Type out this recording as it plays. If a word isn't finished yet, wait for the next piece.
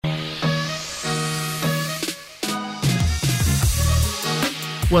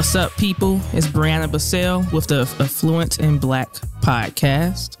What's up, people? It's Brianna Bassell with the Affluent and Black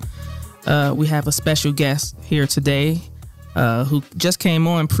podcast. We have a special guest here today who just came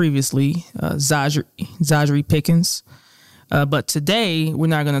on previously, Zodrey Pickens. But today, we're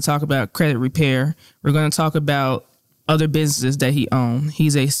not going to talk about credit repair. We're going to talk about other businesses that he owns.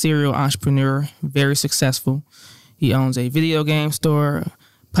 He's a serial entrepreneur, very successful. He owns a video game store,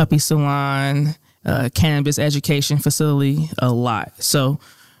 puppy salon, cannabis education facility, a lot. So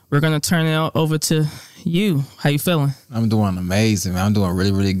we're going to turn it over to you. How you feeling? I'm doing amazing, man. I'm doing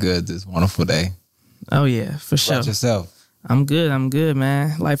really, really good this wonderful day. Oh, yeah, for sure. How about yourself? I'm good,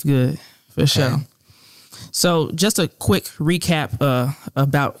 man. Life good, for sure. So just a quick recap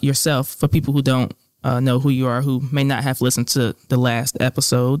about yourself for people who don't know who you are, who may not have listened to the last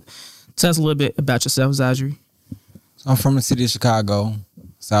episode. Tell us a little bit about yourself, Zodrey. I'm from the city of Chicago,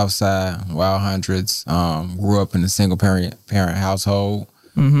 South Side, Wild Hundreds. Grew up in a single parent household.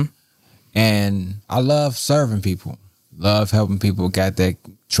 Mm-hmm. And I love serving people, love helping people. Got that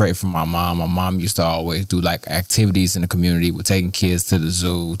trait from my mom. My mom used to always do like activities in the community with taking kids to the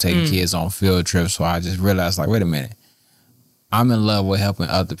zoo, taking kids on field trips. So I just realized, like, wait a minute, I'm in love with helping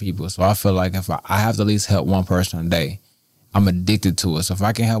other people. So I feel like if I have to at least help one person a day, I'm addicted to it. So if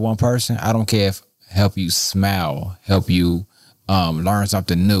I can help one person, I don't care if help you smile, help you learn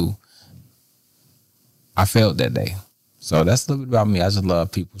something new. I failed that day. So that's a little bit about me. I just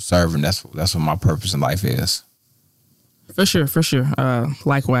love people serving. That's what my purpose in life is. For sure.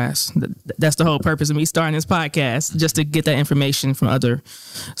 Likewise. That's the whole purpose of me starting this podcast, just to get that information from other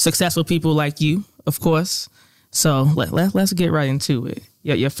successful people like you, of course. So let's get right into it.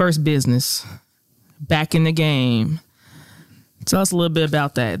 Your first business, Back in the Game. Tell us a little bit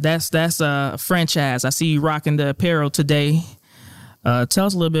about that. That's a franchise. I see you rocking the apparel today. Tell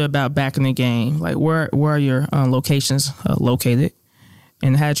us a little bit about Back in the Game. Like, where are your locations located,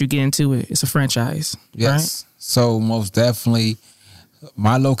 and how did you get into it? It's a franchise, yes. Right? So most definitely,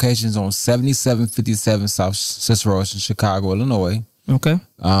 my location's on 7757 South Cicero in Chicago, Illinois. Okay.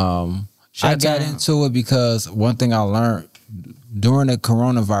 I got into it because one thing I learned during the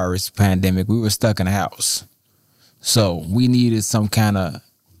coronavirus pandemic, we were stuck in the house, so we needed some kind of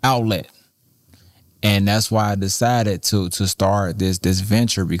outlet. And that's why I decided to start this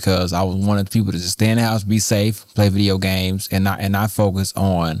venture, because I was one of the people to just stay in the house, be safe, play video games, and not focus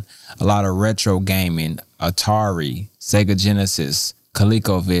on a lot of retro gaming, Atari, Sega Genesis,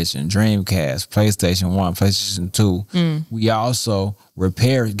 ColecoVision, Dreamcast, PlayStation 1, PlayStation 2. We also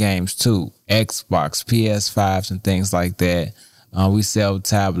repair games too, Xbox, PS5s, and things like that. We sell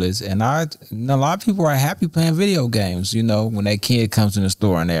tablets, and a lot of people are happy playing video games. You know, when that kid comes in the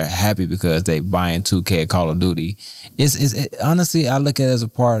store and they're happy because they buying 2K Call of Duty. Honestly, I look at it as a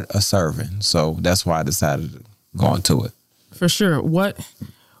part of serving. So that's why I decided to go into it. For sure. What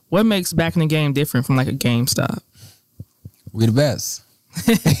makes Back in the Game different from like a GameStop? We the best.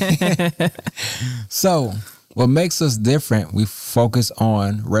 So what makes us different, we focus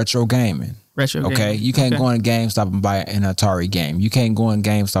on retro gaming. Okay, you can't go in GameStop and buy an Atari game. You can't go in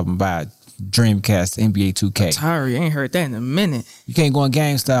GameStop and buy a Dreamcast, NBA 2K. Atari, I ain't heard that in a minute. You can't go in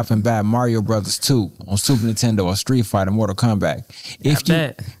GameStop and buy Mario Brothers 2 on Super Nintendo or Street Fighter, Mortal Kombat.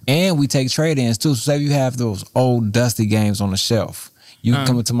 And we take trade-ins too. So say you have those old dusty games on the shelf, you can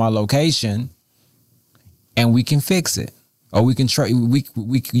come into my location and we can fix it. Or we can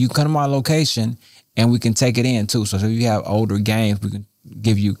you come to my location and we can take it in too. So if you have older games, we can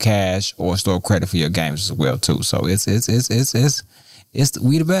give you cash or store credit for your games as well too. So it's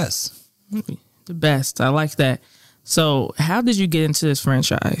we the best. The best. I like that. So how did you get into this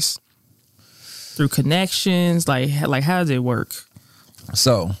franchise? Through connections? Like how does it work?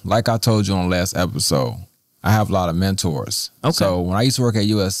 So like I told you on the last episode, I have a lot of mentors. Okay. So when I used to work at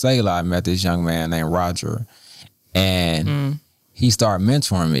US Salon, I met this young man named Roger, and he started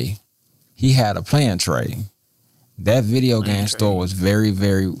mentoring me. He had a plan tray. That video game store was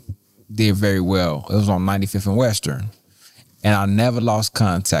did very well. It was on 95th and Western. And I never lost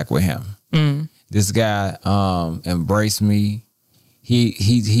contact with him. This guy embraced me.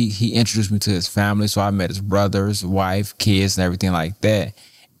 He introduced me to his family. So I met his brothers, wife, kids, and everything like that.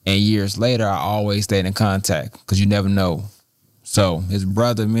 And years later, I always stayed in contact because you never know. So me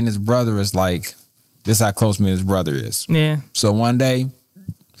and his brother is like, this is how close me and his brother is. Yeah. So one day,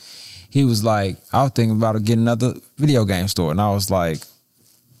 he was like, I was thinking about getting another video game store. And I was like,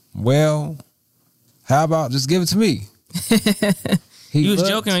 well, how about just give it to me? You was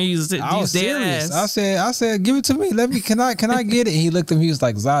joking or you was serious. I said, give it to me. Can I get it? And he looked at me, he was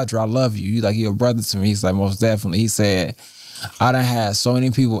like, Zodrey, I love you. You're a brother to me. He's like, most definitely. He said, I done had so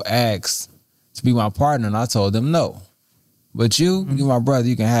many people ask to be my partner, and I told them no. But you my brother,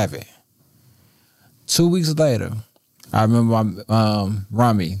 you can have it. 2 weeks later, I remember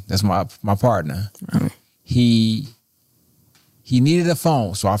Rami, that's my partner. He needed a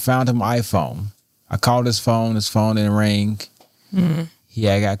phone, so I found him an iPhone. I called his phone didn't ring. Mm-hmm. He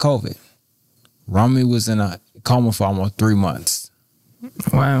had got COVID. Rami was in a coma for almost 3 months.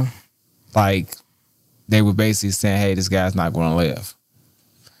 Wow. Like, they were basically saying, hey, this guy's not going to live.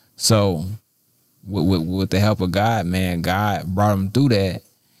 So, with the help of God, man, God brought him through that.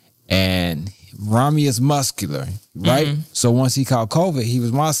 And Rami is muscular, right? Mm-hmm. So once he caught COVID, he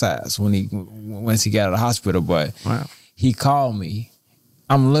was my size once he got out of the hospital. But he called me.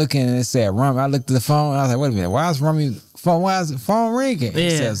 I'm looking and it said Rami. I looked at the phone and I was like, wait a minute, why is the phone ringing? He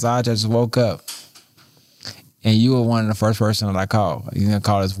said, Zodrey just woke up. And you were one of the first person that I called. He's gonna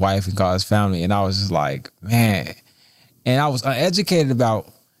call his wife and call his family. And I was just like, man. And I was uneducated about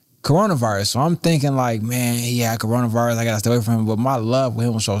coronavirus. So I'm thinking like, man, yeah, coronavirus, I gotta stay away from him. But my love with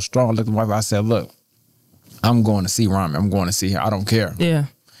him was so strong. I looked at my wife, I said, look, I'm going to see Rami. I'm going to see her. I don't care. Yeah.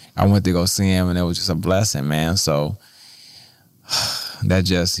 I went to go see him and it was just a blessing, man. So that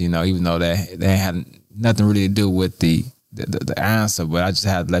just, even though they had nothing really to do with the answer, but I just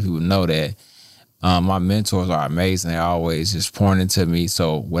had to let people know that my mentors are amazing. They're always just pouring into me.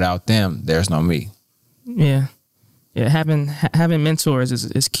 So without them, there's no me. Yeah. Yeah, having mentors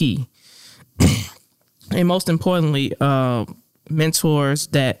is key. And most importantly, mentors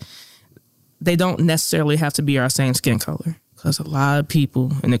that they don't necessarily have to be our same skin color. Because a lot of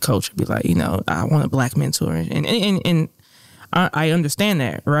people in the culture be like, I want a black mentor. And I understand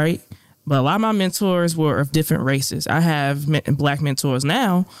that, right? But a lot of my mentors were of different races. I have black mentors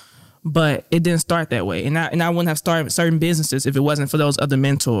now, but it didn't start that way. And I wouldn't have started certain businesses if it wasn't for those other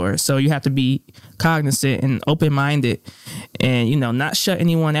mentors. So you have to be cognizant and open-minded and, not shut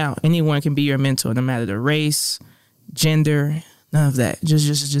anyone out. Anyone can be your mentor, no matter the race, gender, none of that.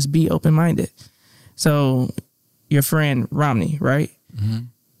 Just be open-minded. So your friend Romney, right?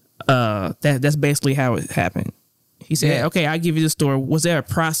 Mm-hmm. That's basically how it happened. He said, okay, I'll give you the store. Was there a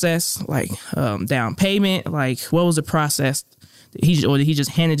process, like down payment? Like, what was the process? Did he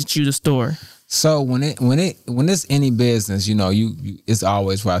just handed you the store? So when it's any business, you it's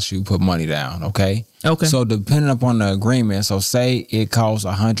always why you put money down, okay? Okay. So depending upon the agreement, so say it costs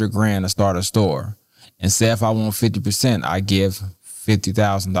 $100,000 to start a store, and say if I want 50%, I give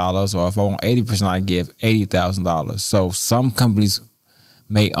 $50,000, or if I want 80%, I give $80,000. So some companies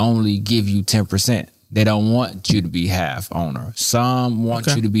may only give you 10%. They don't want you to be half owner. Some want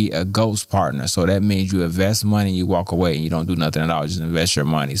you to be a ghost partner. So that means you invest money, you walk away, and you don't do nothing at all. Just invest your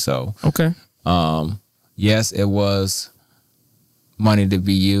money. So yes, it was money to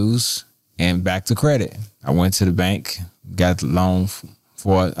be used, and back to credit. I went to the bank, got the loan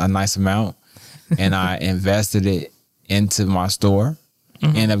for a nice amount, and I invested it into my store.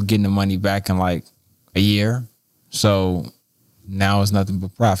 Mm-hmm. Ended up getting the money back in like a year. So now it's nothing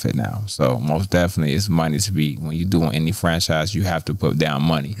but profit now. So most definitely it's money to be, when you're doing any franchise, you have to put down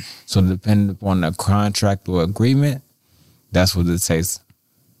money. So depending upon the contract or agreement, that's what it takes,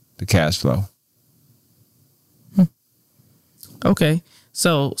 the cash flow. Okay.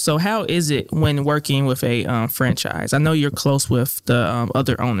 So how is it when working with a franchise? I know you're close with the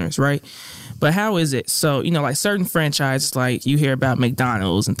other owners, right? But how is it? So, like certain franchises, like you hear about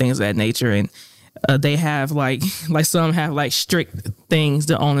McDonald's and things of that nature, and they have like some have like strict things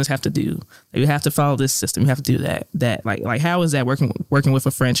the owners have to do. You have to follow this system. You have to do that. Like how is that working with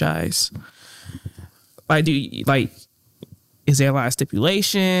a franchise? Like, is there a lot of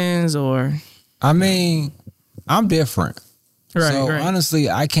stipulations or? I mean, I'm different. Right, so honestly,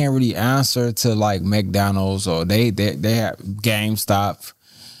 I can't really answer to like McDonald's or they have GameStop.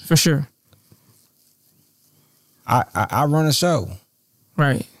 For sure. I run a show.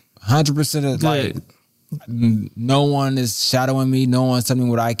 Right. 100% of like, no one is shadowing me. No one's telling me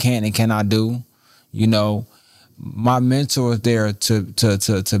what I can and cannot do. My mentor is there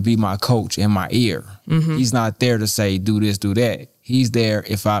to be my coach in my ear. Mm-hmm. He's not there to say, do this, do that. He's there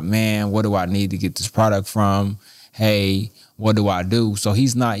if what do I need to get this product from? Hey, what do I do? So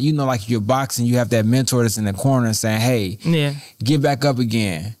he's not, like you're boxing, you have that mentor that's in the corner saying, hey, get back up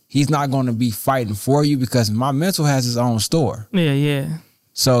again. He's not going to be fighting for you because my mentor has his own store. Yeah.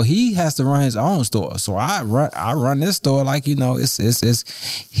 So he has to run his own store. So I run this store like, he let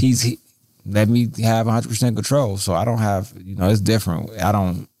me have 100% control. So I don't have, it's different. I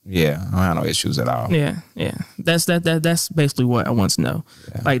don't have no issues at all. Yeah. That's basically what I want to know.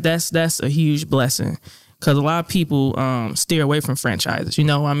 Yeah. Like that's a huge blessing. Because a lot of people steer away from franchises,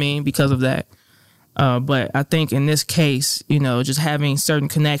 because of that. But I think in this case, just having certain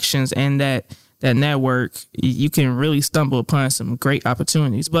connections and that that network, you can really stumble upon some great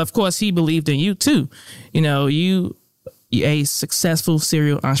opportunities. But of course, he believed in you too. You know, you a successful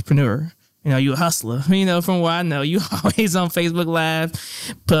serial entrepreneur. You know, you a hustler. You know, from what I know, you always on Facebook Live,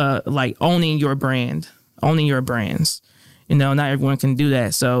 like owning your brand, owning your brands. You know, not everyone can do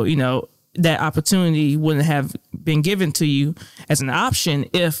that. So, you know, that opportunity wouldn't have been given to you as an option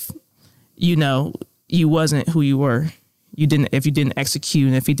if, you know, you wasn't who you were. If you didn't execute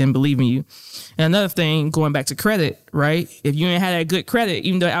and if he didn't believe in you. And another thing, going back to credit, right? If you didn't have that good credit,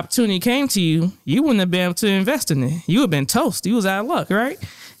 even though the opportunity came to you, you wouldn't have been able to invest in it. You would have been toast. You was out of luck, right?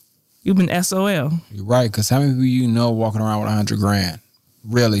 You've been SOL. You're right, because how many people you know walking around with $100,000?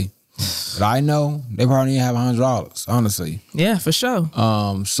 Really? But I know they probably didn't have $100, honestly. Yeah, for sure.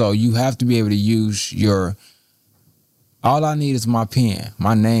 So you have to be able to use your. All I need is my pen.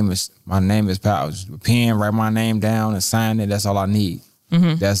 My name is power. A pen, write my name down and sign it. That's all I need.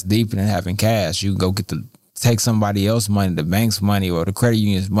 Mm-hmm. That's deeper than having cash. You can go take somebody else's money, the bank's money or the credit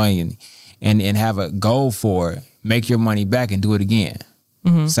union's money, and have a goal for it. Make your money back and do it again.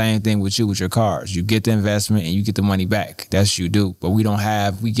 Mm-hmm. Same thing with you with your cars. You get the investment and you get the money back. That's you do. But we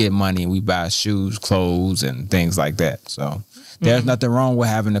get money and we buy shoes, clothes, and things like that. So there's nothing wrong with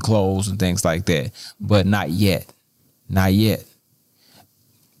having the clothes and things like that. But not yet. Not yet.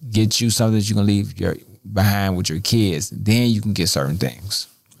 Get you something that you can leave behind with your kids. Then you can get certain things.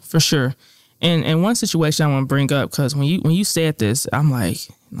 For sure. And one situation I want to bring up, because when you said this, I'm like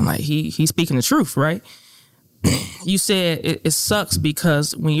he's speaking the truth, right? You said it sucks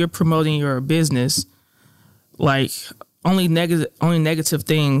because when you're promoting your business, like only negative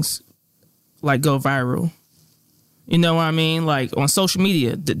things like go viral. You know what I mean? Like on social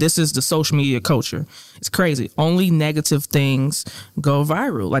media, this is the social media culture. It's crazy. Only negative things go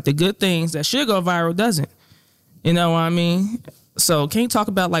viral. Like the good things that should go viral doesn't. You know what I mean? So can you talk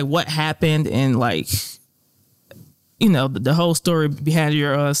about like what happened and like, you know, the whole story behind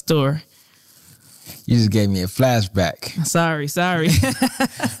your store? You just gave me a flashback. Sorry.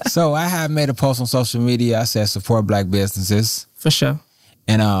 So I had made a post on social media. I said support Black businesses. For sure.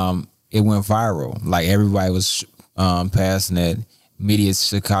 And it went viral. Like everybody was passing it.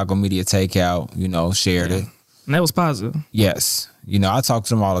 Chicago Media Takeout, you know, shared it. And that was positive. Yes. You know, I talk to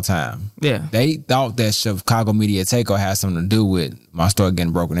them all the time. Yeah. They thought that Chicago Media Takeout had something to do with my store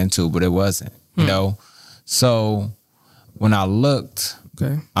getting broken into, but it wasn't. You know? So when I looked,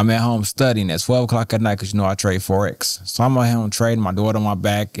 I'm at home studying at 12 o'clock at night because, you know, I trade Forex. So I'm at home trading, my daughter on my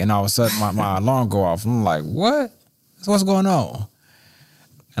back, and all of a sudden my alarm go off. I'm like, what? What's going on?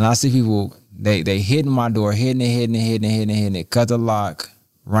 And I see people, they hitting my door, hitting it, cut the lock,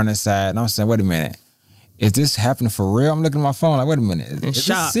 run inside. And I'm saying, wait a minute. Is this happening for real? I'm looking at my phone like, wait a minute. Is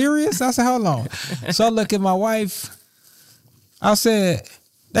this serious? I said, how long? So I look at my wife. I said,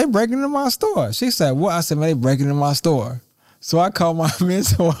 they breaking into my store. She said, what? I said, man, they breaking into my store. So I called my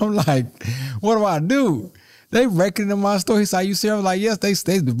mentor. I'm like, what do I do? They breaking into my store. He said, you serious? I'm like, yes,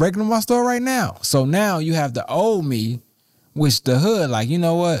 they breaking into my store right now. So now you have the old me, which the hood, like, you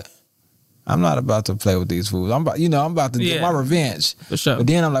know what? I'm not about to play with these fools. I'm about to get my revenge. For sure. But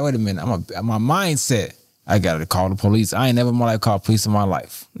then I'm like, wait a minute. My mindset, I got to call the police. I ain't never more like called police in my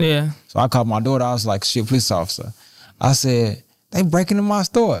life. Yeah. So I called my daughter. I was like, she a police officer. I said, they breaking in my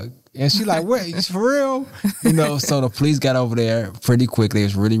store. And she like, wait, for real? You know, so the police got over there pretty quickly. It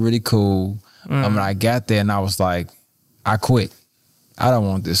was really, really cool. I got there and I was like, I quit. I don't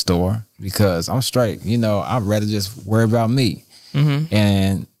want this store because I'm straight. You know, I'd rather just worry about me. Mm-hmm.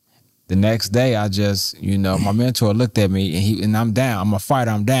 And the next day, I just, you know, my mentor looked at me and I'm down. I'm a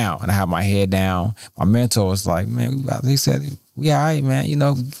fighter. I'm down. And I have my head down. My mentor was like, man, he said, we all right, man. You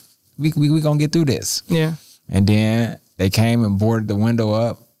know, we going to get through this. Yeah. And then they came and boarded the window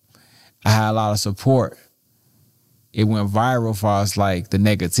up. I had a lot of support. It went viral for us, like the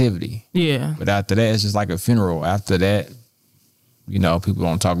negativity. Yeah. But after that, it's just like a funeral. After that, you know, people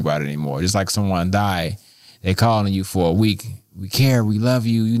don't talk about it anymore. Just like someone died, they calling you for a week. We care, we love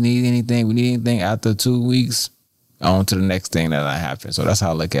you, you need anything, we need anything. After 2 weeks, on to the next thing that happened. So that's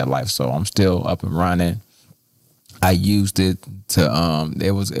how I look at life. So I'm still up and running. I used it to,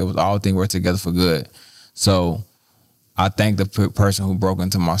 it was all things work together for good. So I thank the person who broke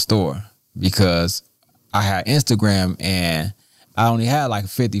into my store because I had Instagram and I only had like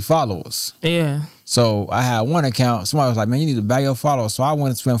 50 followers. Yeah. So I had one account. Somebody was like, man, you need to buy your followers. So I went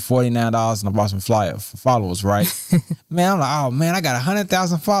and spent $49 and I bought some followers, right? Man, I'm like, oh, man, I got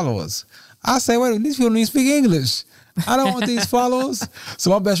 100,000 followers. I say, wait, these people don't even speak English. I don't want these followers.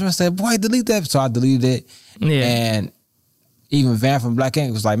 So my best friend said, boy, delete that. So I deleted it. Yeah. And even Van from Black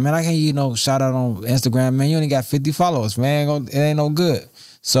Ink was like, man, I can't, shout out on Instagram, man. You only got 50 followers, man. It ain't no good.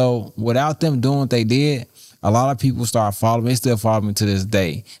 So without them doing what they did, a lot of people start following me. They still follow me to this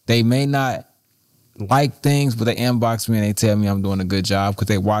day. They may not like things, but they inbox me and they tell me I'm doing a good job because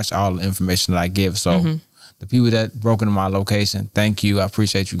they watch all the information that I give. So the people that broke into my location, thank you. I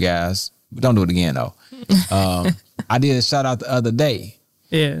appreciate you guys. But don't do it again, though. I did a shout out the other day.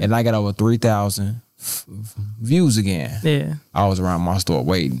 Yeah. And I got over 3,000 views again. Yeah. I was around my store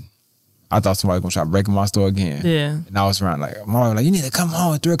waiting. I thought somebody was going to try breaking my store again. Yeah. And I was around like, my wife was like, you need to come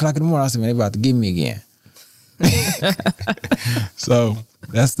home at 3 o'clock in the morning. I said, man, they about to get me again. So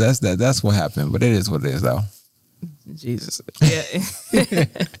that's what happened. But it is what it is, though. Jesus. Yeah.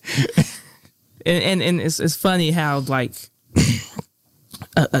 and it's funny how, like,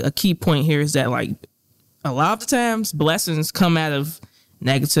 a key point here is that, like, a lot of the times blessings come out of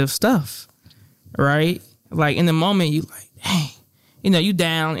negative stuff, right? Like, in the moment, you like, dang, you know, you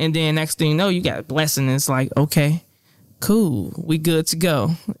down, and then next thing you know, you got a blessing. And it's like, okay, cool, we good to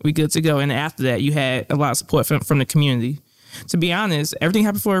go. We good to go. And after that, you had a lot of support from the community. To be honest, everything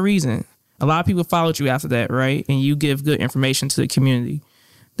happened for a reason. A lot of people followed you after that, right? And you give good information to the community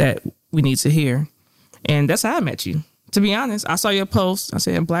that we need to hear. And that's how I met you. To be honest, I saw your post. I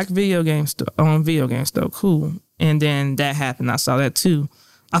said, Black video game on video game store. Cool. And then that happened. I saw that too.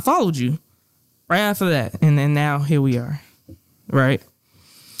 I followed you right after that. And then now here we are. Right.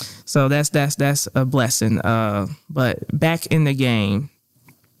 So that's a blessing. But back in the game.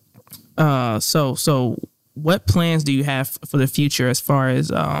 So what plans do you have for the future as far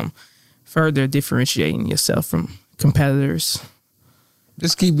as further differentiating yourself from competitors?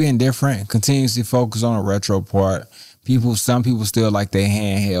 Just keep being different. Continuously focus on the retro part. Some people still like their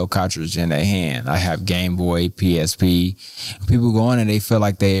handheld cartridge in their hand. I have Game Boy, PSP. People go in and they feel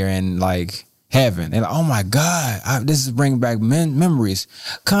like they're in like heaven. They're like, oh my God, this is bringing back memories.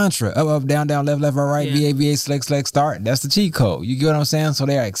 Contra, up, down, left, right, BA, select, start. That's the cheat code. You get what I'm saying? So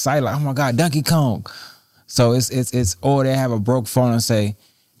they're excited, like, oh my God, Donkey Kong. So it's or they have a broke phone and say,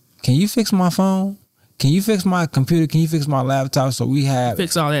 can you fix my phone? Can you fix my computer? Can you fix my laptop? So we have...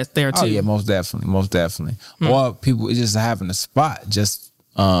 Fix all that there, too. Oh, yeah, most definitely. Or people just having a spot just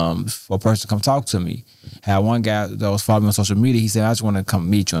for a person to come talk to me. Had one guy that was following me on social media, he said, I just want to come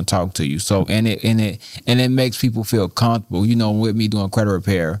meet you and talk to you. So, and it makes people feel comfortable. You know, with me doing credit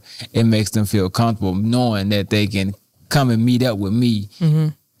repair, it makes them feel comfortable knowing that they can come and meet up with me. Mm-hmm.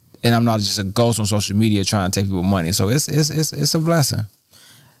 And I'm not just a ghost on social media trying to take people money. So it's a blessing.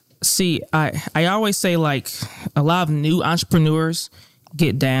 See, I always say, like, a lot of new entrepreneurs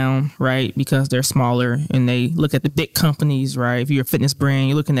get down, right, because they're smaller and they look at the big companies, right? If you're a fitness brand,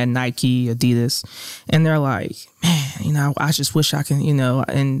 you're looking at Nike, Adidas, and they're like, man, you know, I just wish I can, you know,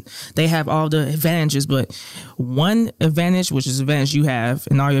 and they have all the advantages, but one advantage, which is the advantage you have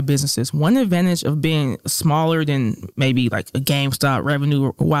in all your businesses, one advantage of being smaller than maybe like a GameStop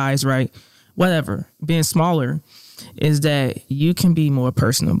revenue-wise, right, whatever, being smaller, is that you can be more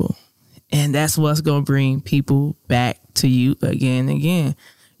personable. And that's what's going to bring people back to you again and again.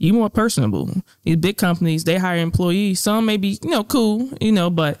 You more personable. These big companies, they hire employees. Some may be, you know, cool, you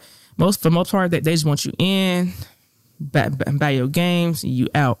know, but for the most part, they just want you in, buy your games, you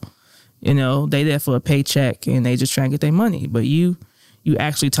out. You know, they there for a paycheck and they just trying to get their money. But you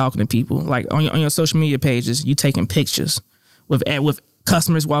actually talking to people. Like on your social media pages, you taking pictures with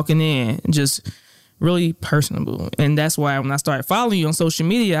customers walking in and just really personable. And that's why when I started following you on social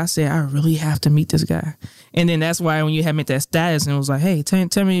media, I said, I really have to meet this guy. And then that's why when you had me at that status and it was like, hey,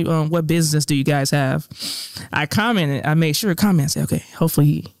 tell me what business do you guys have? I commented, I made sure to comment and say, okay,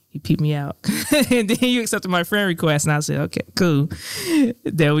 hopefully he peeped me out. And then you accepted my friend request and I said, okay, cool.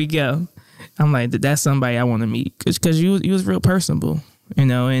 There we go. I'm like, that's somebody I want to meet. Because you was real personable, you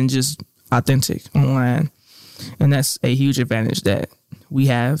know, and just authentic online. And that's a huge advantage that we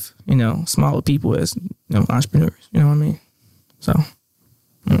have, you know, smaller people as, you know, entrepreneurs. You know what I mean? So,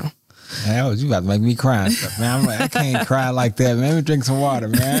 you know. Man, you about to make me cry, man. I'm like, I can't cry like that, man. Let me drink some water,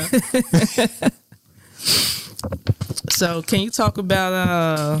 man. So, can you talk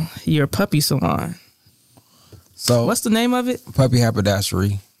about your puppy salon? So, what's the name of it? Puppy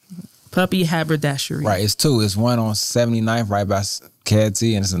Haberdashery. Puppy Haberdashery. Right, it's two. It's one on 79th right by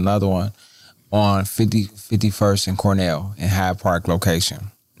Kedzie, and it's another one on 51st and Cornell in Hyde Park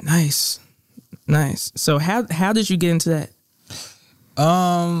location. Nice. So how did you get into that?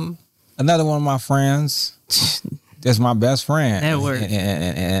 Another one of my friends. That's my best friend. That works.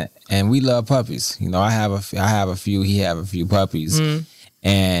 And we love puppies. You know, I have a few. He have a few puppies. Mm.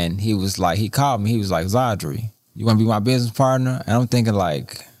 And he was like, he called me. He was like, Zodrey, you want to be my business partner? And I'm thinking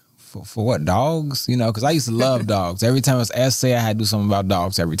like, for what, dogs? You know, because I used to love dogs. Every time it was essay, I had to do something about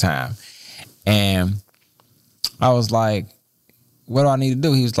dogs every time. And I was like, what do I need to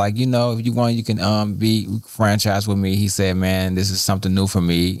do? He was like, if you want, you can be franchise with me. He said, man, this is something new for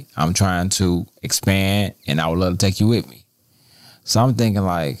me. I'm trying to expand, and I would love to take you with me. So I'm thinking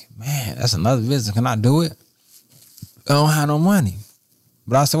like, man, that's another business. Can I do it? I don't have no money.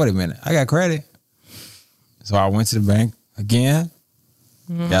 But I said, wait a minute, I got credit. So I went to the bank again,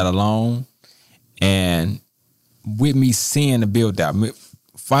 got a loan, and with me seeing the build out,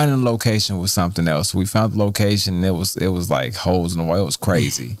 finding the location was something else. We found the location, and it was like holes in the wall. It was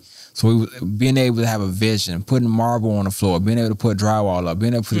crazy. So being able to have a vision, putting marble on the floor, being able to put drywall up,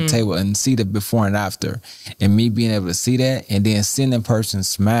 being able to put the table and see the before and after, and me being able to see that, and then seeing that person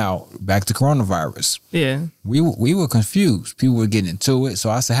smile back to coronavirus. Yeah, we were confused. People were getting into it. So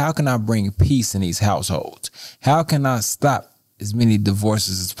I said, how can I bring peace in these households? How can I stop as many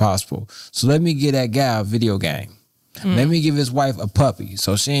divorces as possible? So let me get that guy a video game. Let me give his wife a puppy,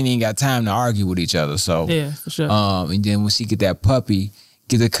 so she ain't even got time to argue with each other. So yeah, for sure. And then when she get that puppy,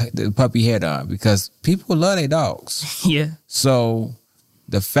 get the puppy head on, because people love their dogs. Yeah. So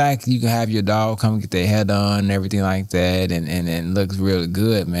the fact you can have your dog come get their head on and everything like that, and looks really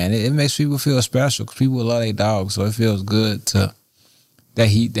good, man. It makes people feel special, because people love their dogs. So it feels good that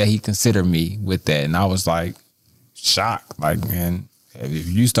he considered me with that, and I was like shocked, like, man. If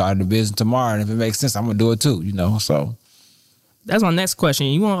you started a business tomorrow, and if it makes sense, I'm gonna do it too. So that's my next question.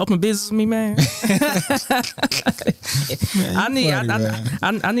 You want to open business with me, man? Man, I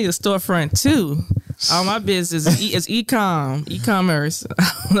need a storefront too. All my business is e-commerce.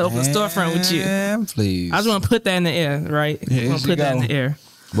 I'm gonna open a storefront with you. Please. I just want to put that in the air, right? I want to put that in the air.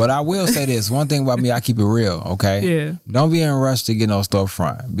 But I will say this. One thing about me, I keep it real, okay? Yeah. Don't be in a rush to get no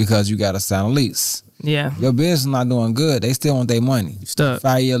storefront, because you got to sign a lease. Yeah. Your business not doing good. They still want their money. Stuck.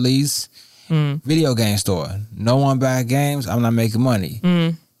 5-year lease. Video game store. No one buy games. I'm not making money.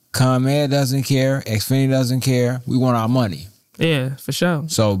 ComEd doesn't care. Xfinity doesn't care. We want our money. Yeah, for sure.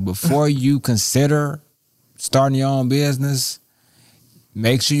 So before you consider starting your own business,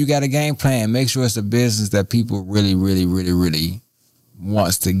 make sure you got a game plan. Make sure it's a business that people really, really, really, really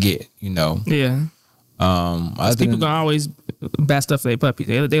wants to get, Yeah. People gonna always buy stuff for their puppies.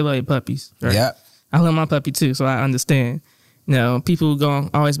 They love their puppies. Right? Yeah. I love my puppy too, so I understand. People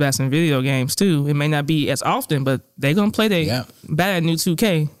gonna always buy some video games too. It may not be as often, but they gonna play buy that new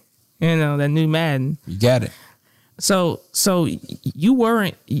 2K, that new Madden. You got it. So you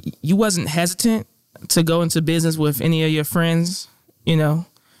wasn't hesitant to go into business with any of your friends, because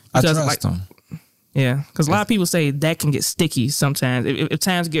I trust them. Yeah, because a lot of people say that can get sticky sometimes. If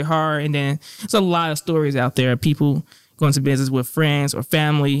times get hard, and then there's a lot of stories out there of people going into business with friends or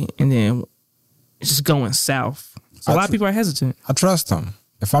family, and then it's just going south. So a lot of people are hesitant. I trust them.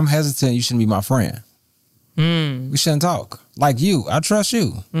 If I'm hesitant, you shouldn't be my friend. We shouldn't talk. Like you, I trust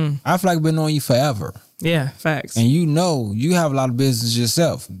you. I feel like I've been knowing you forever. Yeah, facts. And you have a lot of business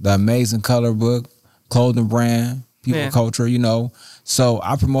yourself. The Amazing Color Book, clothing brand, people culture, So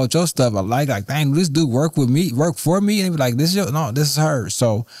I promote your stuff. I like, dang, this dude work for me, and they be like, this is her.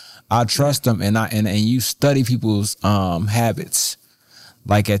 So I trust them, and you study people's habits.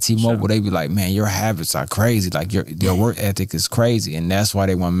 Like at T-Mobile, they be like, man, your habits are crazy. Like your work ethic is crazy, and that's why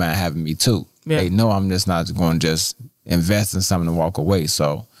they want to having me too. Yeah. They know I'm just not going to just invest in something and walk away.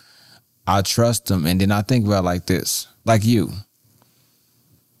 So I trust them, and then I think about it like this, like you're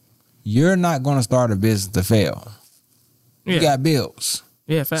not going to start a business to fail. You got bills.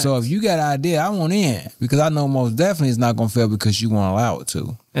 Yeah, facts. So if you got an idea, I want in, because I know most definitely it's not going to fail because you won't allow it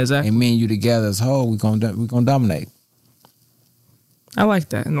to. Exactly. And me and you together as a whole, we're gonna dominate. I like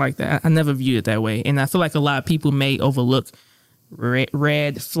that. I never viewed it that way. And I feel like a lot of people may overlook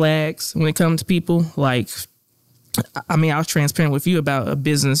red flags when it comes to people. Like, I was transparent with you about a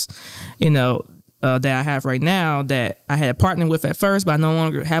business, that I have right now that I had a partner with at first, but I no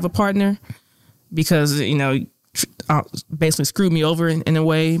longer have a partner because, basically screwed me over in a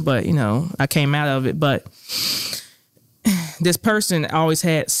way. But, I came out of it. But this person always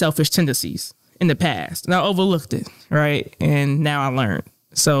had selfish tendencies in the past, and I overlooked it, right? And now I learned.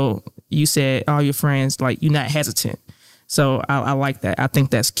 So you said all your friends, like, you're not hesitant. So I like that. I think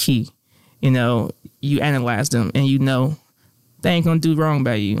that's key. You analyze them, and they ain't gonna do wrong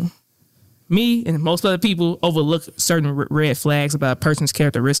by you. Me and most other people overlook certain red flags about a person's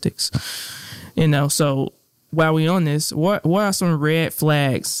characteristics. So while we on this, what are some red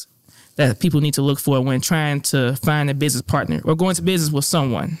flags that people need to look for when trying to find a business partner or go into business with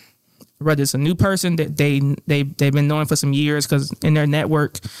someone? Whether it's a new person that they've been knowing for some years because in their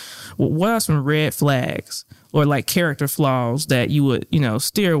network, what are some red flags or like character flaws that you would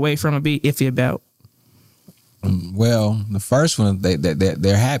steer away from and be iffy about? Well, the first one,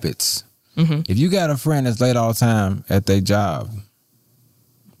 their habits. Mm-hmm. If you got a friend that's late all the time at their job,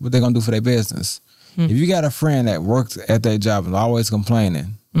 what they're going to do for their business. If you got a friend that works at their job and always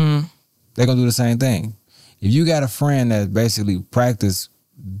complaining, they're going to do the same thing. If you got a friend that basically practice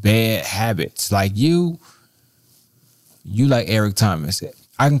bad habits, like you like Eric Thomas.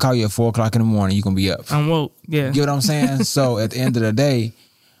 I can call you at 4 o'clock in the morning. You going to be up. I'm woke. Yeah. You get what I'm saying? So at the end of the day,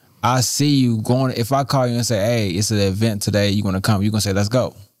 I see you going. If I call you and say, hey, it's an event today, you're going to come. You're going to say, let's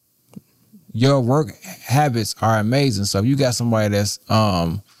go. Your work habits are amazing. So if you got somebody that's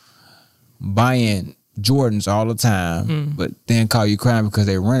buying Jordans all the time, but then call you crying because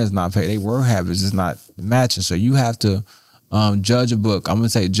their rent is not paid, their work habits is not matching. So you have to judge a book. I'm going to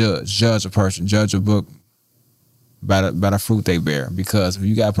say judge a person, judge a book by the fruit they bear. Because if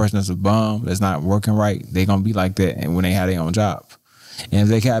you got a person that's a bum, that's not working right, they're going to be like that and when they have their own job. And if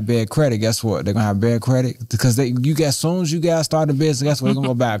they got bad credit, guess what? They're going to have bad credit because as soon as you guys start a business, guess what? They're going to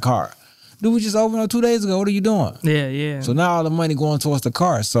go buy a car. Dude, we just opened up 2 days ago. What are you doing? Yeah. So now all the money going towards the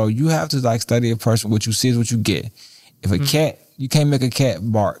car. So you have to like study a person. What you see is what you get. If a cat, you can't make a cat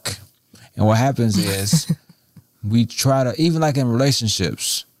bark. And what happens is we try to, even like in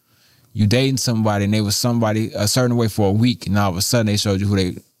relationships, you dating somebody and they was somebody a certain way for a week and all of a sudden they showed you who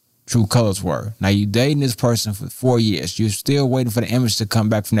their true colors were. Now you dating this person for 4 years. You're still waiting for the image to come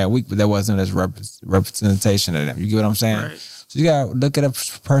back from that week, but there wasn't as representation of them. You get what I'm saying? Right. So you gotta look at a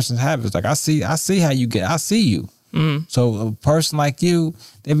person's habits. Like I see how you get. I see you. So a person like you,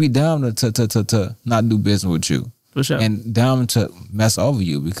 they'd be dumb to not do business with you, for sure, and dumb to mess over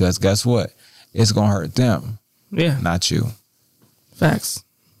you because guess what? It's gonna hurt them. Yeah, not you. Facts.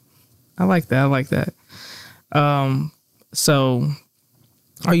 I like that. So,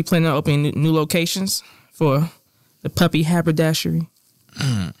 are you planning on opening new locations for the puppy haberdashery?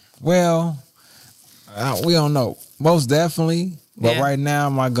 Well, we don't know. Most definitely. But right now,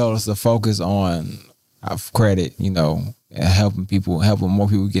 my goal is to focus on credit, and helping more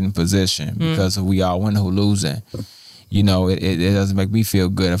people get in position. Because if we all winning, who losing? It doesn't make me feel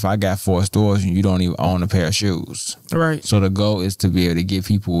good if I got 4 stores and you don't even own a pair of shoes. Right. So the goal is to be able to get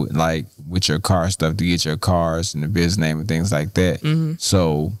people, like, with your car stuff, to get your cars and the business name and things like that.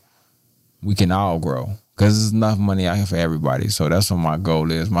 So we can all grow. Because there's enough money out here for everybody. So that's what my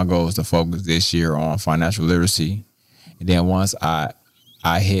goal is. My goal is to focus this year on financial literacy. And then once I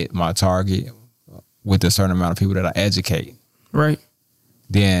hit my target with a certain amount of people that I educate, right,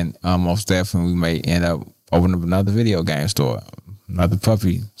 then most definitely we may end up opening up another video game store, another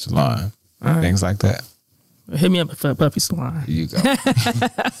puppy salon, things like that. Hit me up for a puppy salon. Here you go.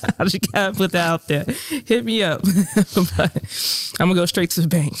 I just gotta put that out there. Hit me up. But I'm gonna go straight to the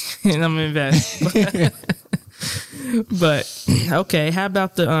bank and I'm gonna invest. But okay, how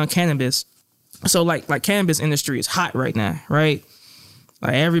about the cannabis? So like cannabis industry is hot right now, right?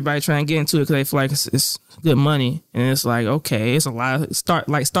 Like everybody trying to get into it because they feel like it's good money, and it's like, okay, it's a lot of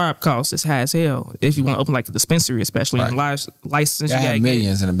startup costs. It's high as hell if you want to open like a dispensary, especially in license. You have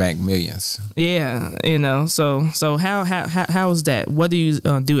millions in the bank, millions. Yeah, So how is that? What do you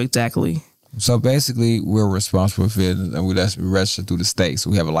do exactly? So basically, we're responsible for it, and we register through the state. So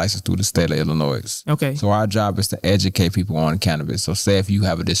we have a license through the state of Illinois. Okay. So our job is to educate people on cannabis. So say if you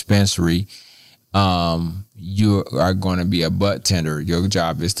have a dispensary, you are going to be a bud tender. Your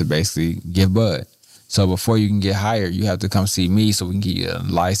job is to basically give bud. So before you can get hired, you have to come see me so we can get you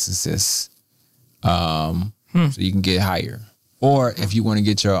licenses, so you can get hired. Or if you want to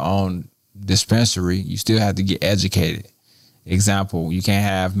get your own dispensary, you still have to get educated. Example, you can't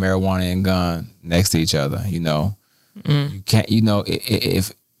have marijuana and gun next to each other. You can't.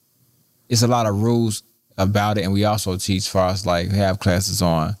 If it's a lot of rules about it, and we also teach for us have classes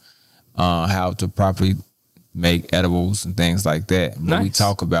on how to properly make edibles and things like that. But nice. We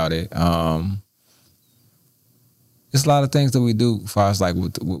talk about it. It's a lot of things that we do as far as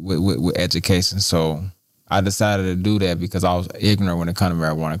with education. So I decided to do that because I was ignorant when it comes to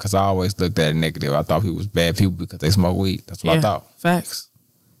marijuana, because I always looked at it negative. I thought people was bad people because they smoke weed. That's what I thought. Facts.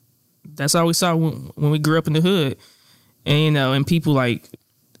 That's all we saw when we grew up in the hood. And, and people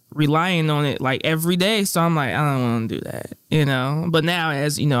relying on it every day. So I'm like, I don't want to do that, But now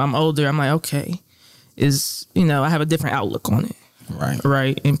as, I'm older, I'm like, okay, I have a different outlook on it. Right.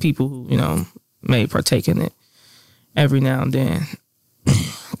 Right. And people who, may partake in it every now and then.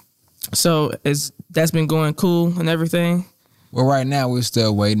 So that's been going cool and everything? Well, right now we're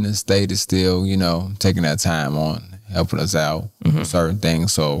still waiting. The state is still, taking that time on helping us out with certain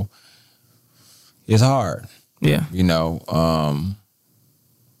things. So it's hard. Yeah.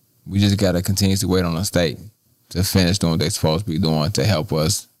 We just got to continue to wait on the state to finish doing what they're supposed to be doing to help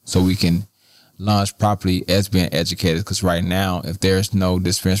us so we can launch properly as being educated. Because right now, if there's no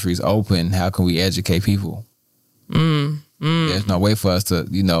dispensaries open, how can we educate people? There's no way for us to,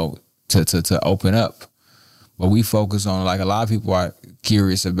 to open up. But we focus on, like, a lot of people are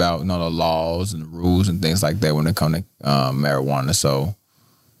curious about, the laws and the rules and things like that when it comes to marijuana. So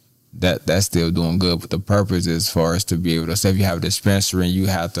that's still doing good. But the purpose is for us to be able to say, if you have a dispensary and you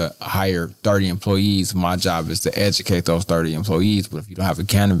have to hire 30 employees, my job is to educate those 30 employees. But if you don't have a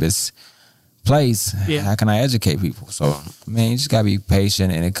cannabis place, how can I educate people? So, you just gotta be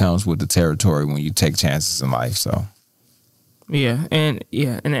patient, and it comes with the territory when you take chances in life. So and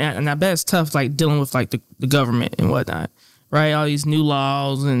I bet it's tough, like, dealing with, like, the government and whatnot, right? All these new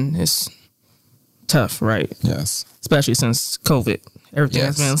laws, and it's tough, right? Yes. Especially since COVID. Everything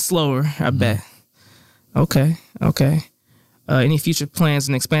has been slower, I bet. Okay. Any future plans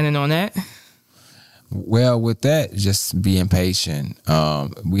and expanding on that? Well, with that, just being patient.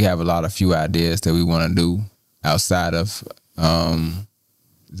 We have a few ideas that we want to do outside of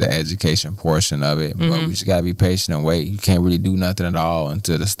the education portion of it. But we just got to be patient and wait. You can't really do nothing at all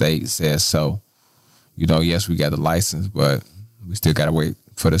until the state says so. Yes, we got the license, but we still got to wait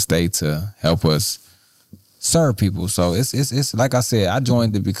for the state to help us serve people. So it's like I said, I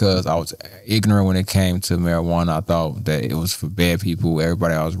joined it because I was ignorant when it came to marijuana. I thought that it was for bad people.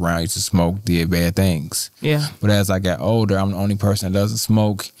 Everybody I was around used to smoke, did bad things. Yeah. But as I got older, I'm the only person that doesn't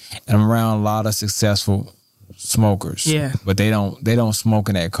smoke, and I'm around a lot of successful smokers. Yeah. But they don't smoke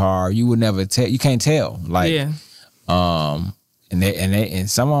in that car. You would never tell. You can't tell. Like, and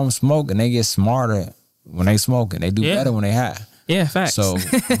some of them smoke and they get smarter when they smoke, and they do better when they high. Yeah, facts. So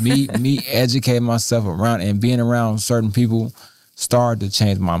me educating myself around and being around certain people started to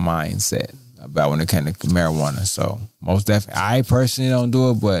change my mindset about when it came to marijuana. So most definitely, I personally don't do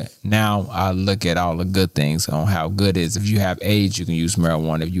it, but now I look at all the good things on how good it is. If you have AIDS, you can use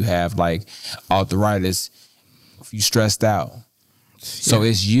marijuana. If you have, like, arthritis, if you stressed out. So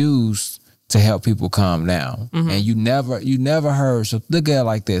it's used to help people calm down. And you never heard, so look at it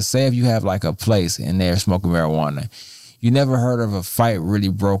like this. Say if you have, like, a place and they're smoking marijuana. You never heard of a fight really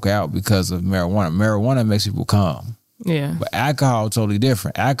broke out because of marijuana. Marijuana makes people calm. Yeah. But alcohol totally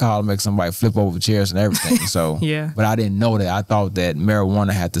different. Alcohol makes somebody flip over chairs and everything. So but I didn't know that. I thought that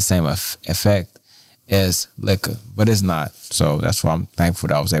marijuana had the same effect as liquor, but it's not. So that's why I'm thankful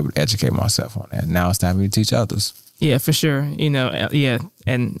that I was able to educate myself on that. Now it's time for me to teach others. Yeah, for sure.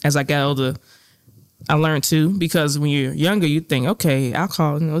 And as I got older, I learned too, because when you're younger, you think, okay,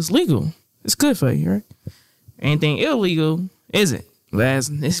 alcohol, it's legal. It's good for you, right? Anything illegal isn't. But as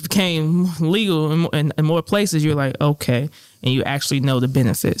it became legal in more places, you're like, okay, and you actually know the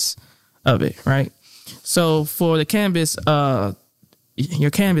benefits of it, right? So for the cannabis,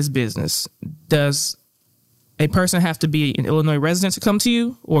 your cannabis business, does a person have to be an Illinois resident to come to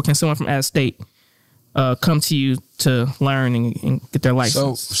you, or can someone from out of state come to you to learn and get their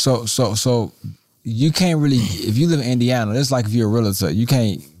license? So you can't really, if you live in Indiana, it's like if you're a realtor, you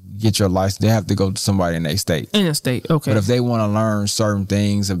can't get your license. They have to go to somebody in their state. In a state, okay. But if they want to learn certain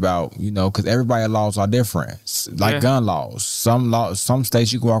things about, because everybody's laws are different, like gun laws. Some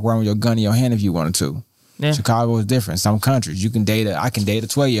states you can walk around with your gun in your hand if you wanted to. Yeah. Chicago is different. Some countries I can date a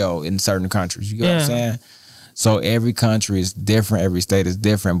 12-year-old in certain countries. You get what I'm saying? So every country is different. Every state is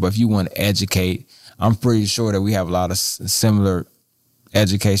different. But if you want to educate, I'm pretty sure that we have a lot of similar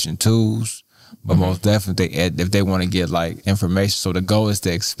education tools. But most definitely, if they want to get, like, information, so the goal is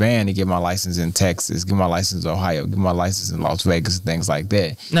to expand and get my license in Texas, get my license in Ohio, get my license in Las Vegas, and things like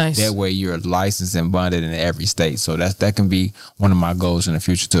that. Nice. That way, you're licensed and bonded in every state. So that can be one of my goals in the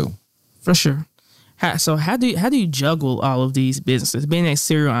future too. For sure. So how do you juggle all of these businesses? Being a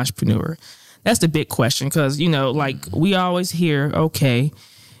serial entrepreneur, that's the big question. Because like we always hear, okay,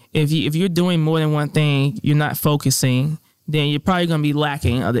 if you're doing more than one thing, you're not focusing, then you're probably going to be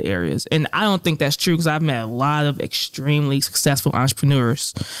lacking in other areas. And I don't think that's true, because I've met a lot of extremely successful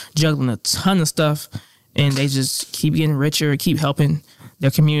entrepreneurs juggling a ton of stuff, and they just keep getting richer, keep helping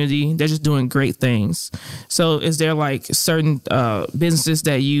their community. They're just doing great things. So is there, like, certain businesses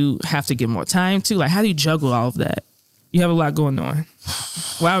that you have to give more time to? Like, how do you juggle all of that? You have a lot going on.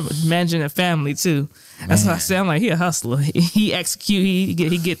 Well, I'm managing a family too. That's what I say. I'm like, he a hustler. He execute,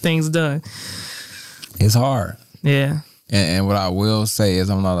 he get things done. It's hard. Yeah. And what I will say is,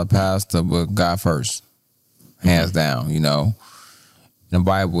 I'm not a pastor, but God first, hands down. The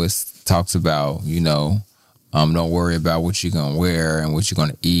Bible talks about, don't worry about what you're gonna wear and what you're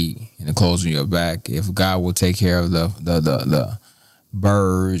gonna eat and the clothes on your back. If God will take care of the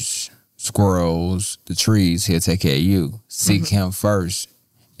birds, squirrels, the trees, He'll take care of you. Seek Him first,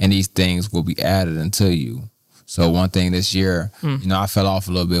 and these things will be added unto you. So one thing this year, you know, I fell off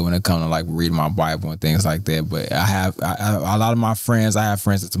a little bit when it comes to like reading my Bible and things like that. But I have a lot of my friends. I have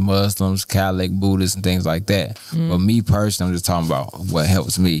friends that's Muslims, Catholic, Buddhists, and things like that. But me personally, I'm just talking about what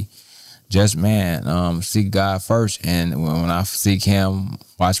helps me. Just seek God first, and when I seek Him,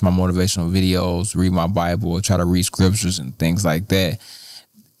 watch my motivational videos, read my Bible, try to read scriptures and things like that.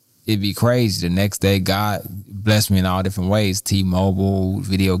 It'd be crazy. The next day, God blessed me in all different ways. T-Mobile,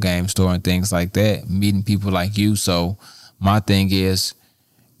 video game store, and things like that. Meeting people like you. So my thing is,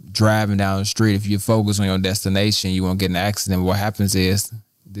 driving down the street, if you focus on your destination, you won't get in an accident. What happens is,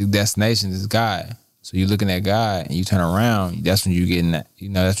 the destination is God. So you're looking at God and you turn around, that's when you get in that, you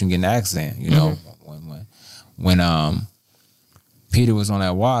know, that's when you get in an accident. You know, when Peter was on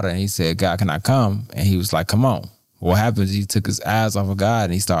that water and he said, God, can I come? And he was like, come on. What happens is he took his eyes off of God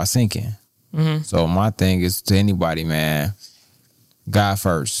and he started sinking. So my thing is to anybody, man, God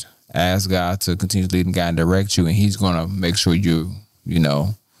first. Ask God to continue to lead and guide and direct you, and He's going to make sure you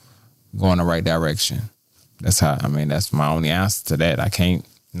know, go in the right direction. That's my only answer to that. I can't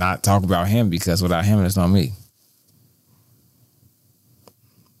not talk about Him, because without Him, it's not me.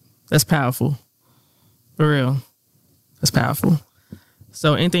 That's powerful. For real. That's powerful.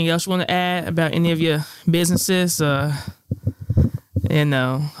 So anything else you want to add about any of your businesses, updates,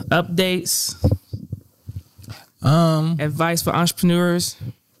 advice for entrepreneurs?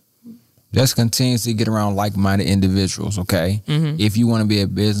 Just continuously get around like-minded individuals, okay? If you want to be a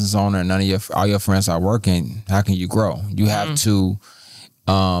business owner and all your friends are working, how can you grow? You have to,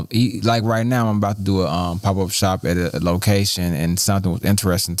 like right now, I'm about to do a pop-up shop at a location, and something was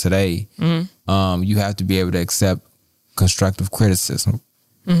interesting today. You have to be able to accept constructive criticism.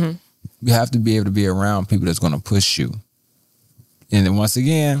 You have to be able to be around people that's going to push you. And then once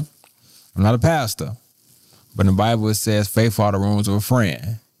again, I'm not a pastor, but in the Bible it says, faithful are the wounds of a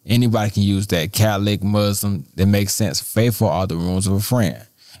friend. Anybody can use that. Catholic, Muslim, that makes sense. Faithful are the wounds of a friend.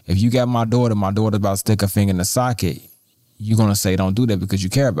 If you got my daughter's about to stick her finger in the socket, you're going to say don't do that because you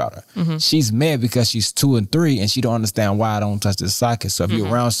care about her. She's mad because she's 2 and 3 and she don't understand why I don't touch the socket. So if you're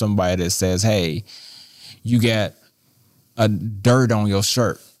around somebody that says, hey, you got a dirt on your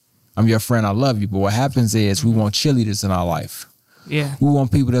shirt, I'm your friend, I love you. But what happens is we want cheerleaders in our life. Yeah. We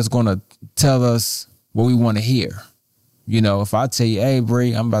want people that's going to tell us what we want to hear. You know, if I tell you, hey,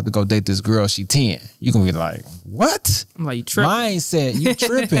 Bree, I'm about to go date this girl, she 10, you're going to be like, what? I'm like, you tripping. Mindset, you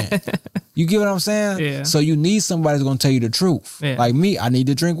tripping. You get what I'm saying? Yeah. So you need somebody that's going to tell you the truth. Yeah. Like me, I need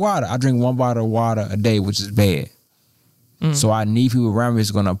to drink water. I drink 1 bottle of water a day, which is bad. So I need people around me that's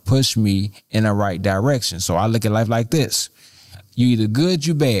going to push me in the right direction. So I look at life like this. You either good,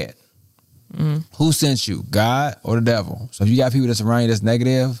 you bad. Who sent you, God or the devil? So if you got people that's around you that's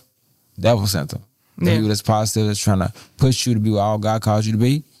negative, devil sent them. People that's positive, that's trying to push you to be what all God calls you to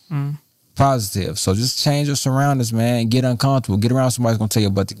be, positive. So just change your surroundings, man. Get uncomfortable. Get around somebody that's going to tell you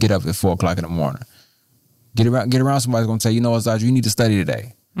about to get up at 4 o'clock in the morning. Get around somebody that's going to tell you, you know what, Zodrey, you need to study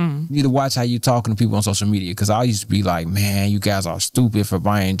today. You need to watch how you talking to people on social media, because I used to be like, man, you guys are stupid for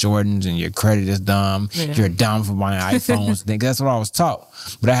buying Jordans and your credit is dumb. You're dumb for buying iPhones. That's what I was taught.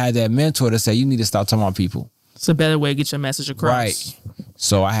 But I had that mentor to say, you need to stop talking about people. It's a better way to get your message across. Right.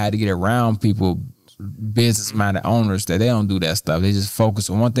 So I had to get around people, business-minded owners, that they don't do that stuff. They just focus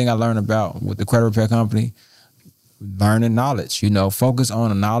on one thing I learned about with the credit repair company, learning knowledge. You know, focus on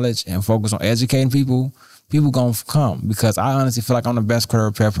the knowledge and focus on educating people. People gonna come, because I honestly feel like I'm the best credit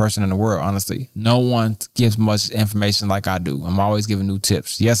repair person in the world, honestly. No one gives much information like I do. I'm always giving new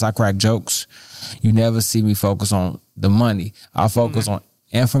tips. Yes, I crack jokes. You never see me focus on the money. I focus on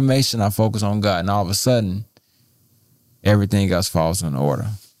information. I focus on God. And all of a sudden, everything else falls in order.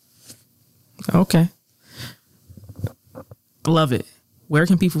 Okay. Love it. Where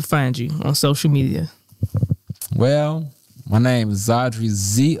can people find you on social media? Well, my name is Zodrey,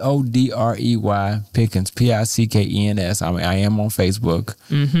 Zodrey Pickens, Pickens. I am on Facebook.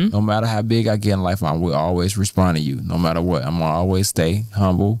 No matter how big I get in life, I will always respond to you. No matter what, I'm gonna always stay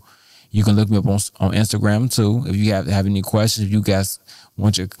humble. You can look me up on Instagram too. If you have any questions, if you guys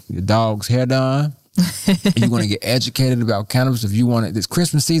want your dog's hair done, you want to get educated about cannabis, if you want it, this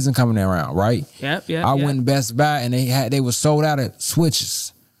Christmas season coming around, right? Yep. I went to Best Buy and they were sold out of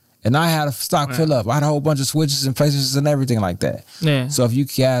switches. And I had a stock fill up. I had a whole bunch of switches and places and everything like that. Yeah. So if you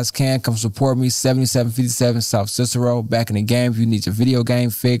guys can, come support me, 7757 South Cicero, back in the game. If you need your video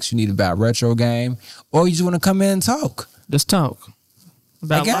game fixed, you need to buy a retro game, or you just want to come in and talk. Just talk.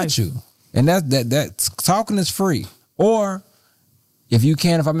 I got you. And that talking is free. Or if you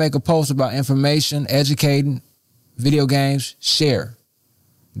can, if I make a post about information, educating, video games, share.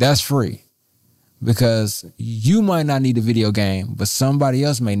 That's free. Because you might not need a video game, but somebody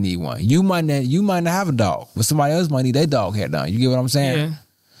else may need one. You might not have a dog, but somebody else might need their dog hair done. You get what I'm saying? Yeah.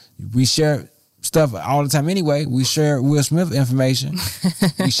 We share stuff all the time anyway. We share Will Smith information.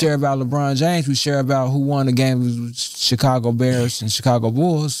 We share about LeBron James. We share about who won the game with Chicago Bears and Chicago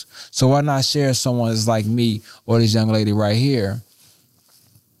Bulls. So why not share someone that's like me or this young lady right here?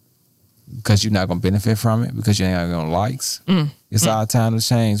 Because you're not going to benefit from it, because you ain't going to likes. It's our time to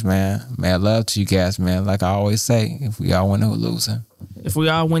change, man. Man, love to you guys, man. Like I always say, if we all winning, who losing? If we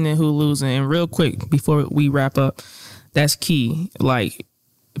all winning, who losing? And real quick, before we wrap up, that's key. Like,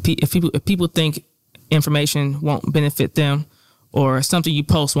 if people think information won't benefit them, or something you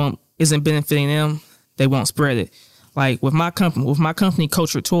post isn't benefiting them, they won't spread it. Like with my company,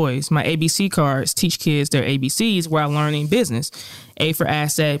 Culture Toys, my ABC cards teach kids their ABCs while learning business. A for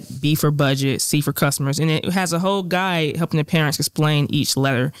asset, B for budget, C for customers. And it has a whole guide helping the parents explain each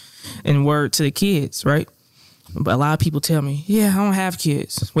letter and word to the kids, right? But a lot of people tell me, yeah, I don't have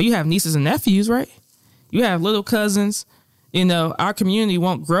kids. Well, you have nieces and nephews, right? You have little cousins. You know, our community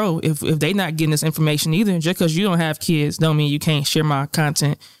won't grow if they not getting this information either. Just because you don't have kids don't mean you can't share my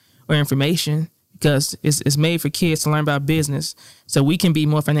content or information. Because it's made for kids to learn about business, so we can be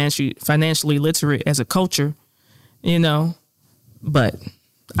more financially literate as a culture, you know. But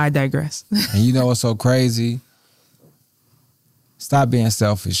I digress. And you know what's so crazy? Stop being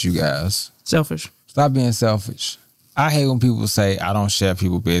selfish, you guys. Selfish. Stop being selfish. I hate when people say I don't share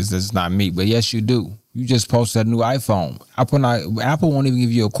people's business. It's not me, but yes, you do. You just posted a new iPhone. Apple won't even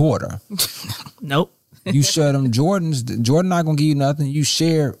give you a quarter. Nope. You share them Jordans. Jordan not gonna give you nothing. You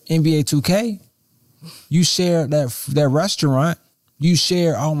share NBA 2K. You share that restaurant. You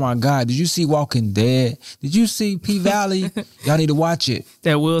share, oh my God, did you see Walking Dead? Did you see P-Valley? Y'all need to watch it.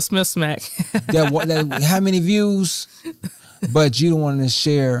 That Will Smith smack. that how many views? But you don't want to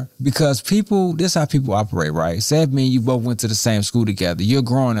share because this is how people operate, right? Say me and you both went to the same school together. You're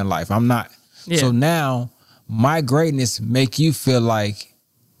growing in life. I'm not. Yeah. So now my greatness make you feel like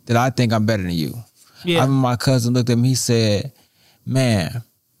that I think I'm better than you. Yeah. I remember my cousin looked at me, he said, man,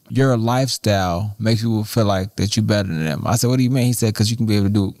 your lifestyle makes people feel like that you're better than them. I said, what do you mean? He said, because you can be able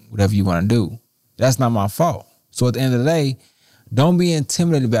to do whatever you want to do. That's not my fault. So at the end of the day, don't be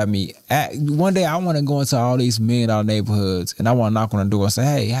intimidated about me. One day I want to go into all these $1 million neighborhoods and I want to knock on the door and say,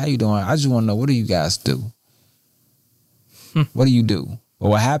 hey, how you doing? I just want to know, what do you guys do? What do you do? But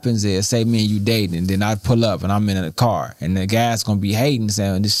what happens is, say me and you dating, and then I pull up and I'm in a car and the guy's going to be hating,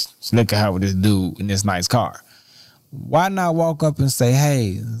 saying, look at how this dude in this nice car. Why not walk up and say,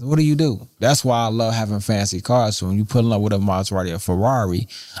 hey, what do you do? That's why I love having fancy cars. So when you pulling up with a Maserati or Ferrari,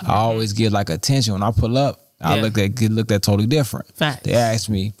 I always get like attention. When I pull up, I look at totally different. Facts. They ask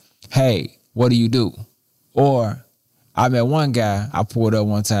me, hey, what do you do? Or I met one guy, I pulled up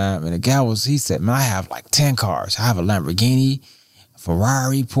one time and the guy he said, man, I have like 10 cars. I have a Lamborghini,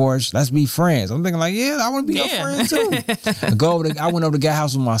 Ferrari, Porsche. Let's be friends. I'm thinking like, yeah, I want to be your friend too. I went over to the guy's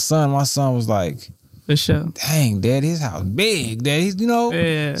house with my son. My son was like, for sure. Dang, Dad, his house big. Dad, you know.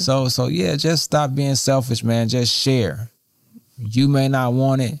 Yeah. So yeah, just stop being selfish, man. Just share. You may not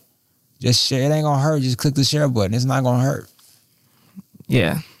want it. Just share. It ain't gonna hurt. Just click the share button. It's not gonna hurt.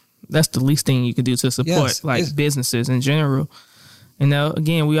 Yeah, that's the least thing you can do to support businesses in general. You know,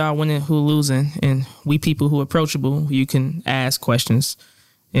 again, we are winning, who losing, and we people who are approachable. You can ask questions.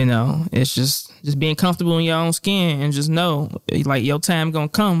 You know, it's just being comfortable in your own skin and just know, like, your time gonna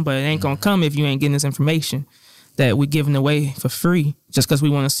come, but it ain't gonna come if you ain't getting this information that we're giving away for free just because we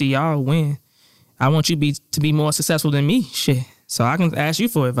want to see y'all win. I want you to be more successful than me, shit. So I can ask you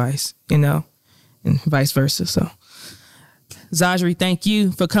for advice, you know, and vice versa. So, Zodrey, thank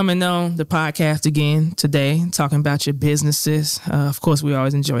you for coming on the podcast again today, talking about your businesses. Of course, we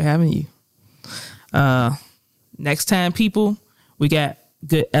always enjoy having you. Next time, people, we got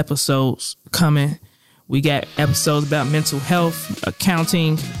good episodes coming. We got episodes about mental health,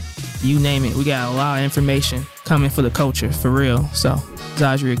 accounting, you name it. We got a lot of information coming for the culture, for real. So,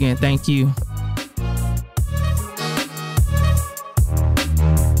 Zodrey, again, thank you.